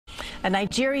A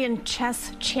Nigerian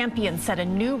chess champion set a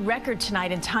new record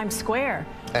tonight in Times Square.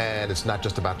 And it's not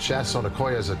just about chess.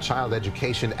 Onakoya is a child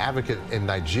education advocate in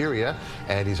Nigeria,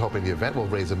 and he's hoping the event will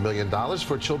raise $1 million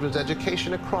for children's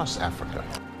education across Africa.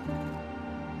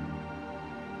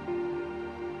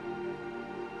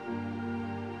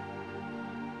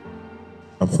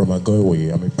 I'm from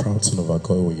Agoiwe. I'm a proud son of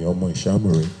Agoiwe, Omo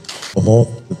Ishamuri. Of all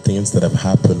the things that have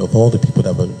happened, of all the people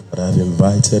that have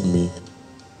invited me,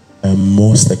 I'm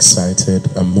most excited,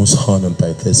 I'm most honored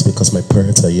by this because my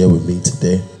parents are here with me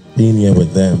today. Being here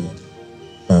with them,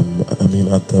 at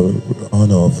the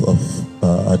honor of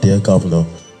our dear governor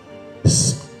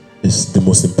is the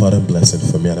most important blessing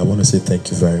for me, and I want to say thank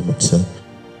you very much, sir.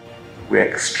 We're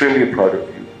extremely proud of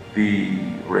you. The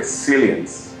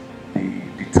resilience, the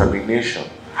determination,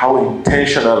 how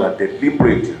intentional and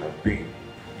deliberate you have been.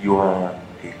 You are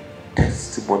a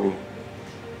testimony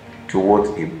to what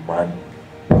a man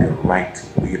with the right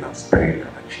will and spirit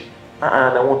can achieve.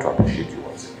 And I want to appreciate you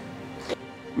once again.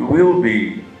 We will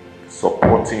be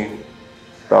supporting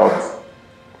that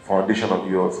foundation of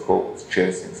yours called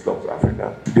Chess in Slums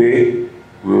Africa. Today,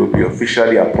 we will be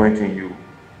officially appointing you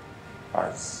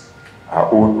as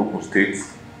our own Ogun State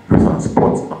Youth and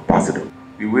Sports Ambassador.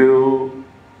 We will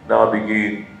now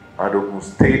begin an Ogun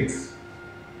State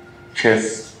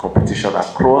chess competition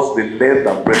across the length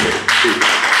and breadth of the state.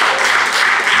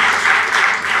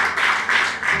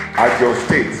 At your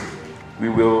state, we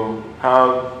will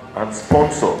have and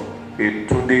sponsor a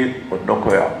Tunde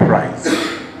Onakoya prize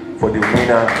for the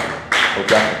winner of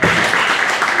that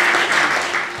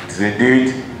competition. It is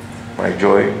indeed my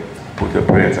joy both your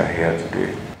parents are here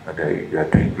today and they are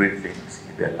doing great things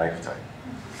in their lifetime.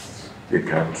 They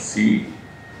can see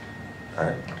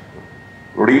and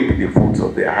reap the fruits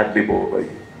of their hard labor over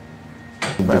you.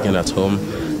 Working at home,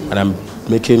 and I'm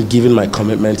giving my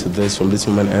commitment to this from this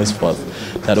moment henceforth,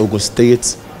 that Ogun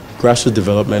State grassroots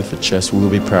development for chess will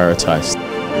be prioritized.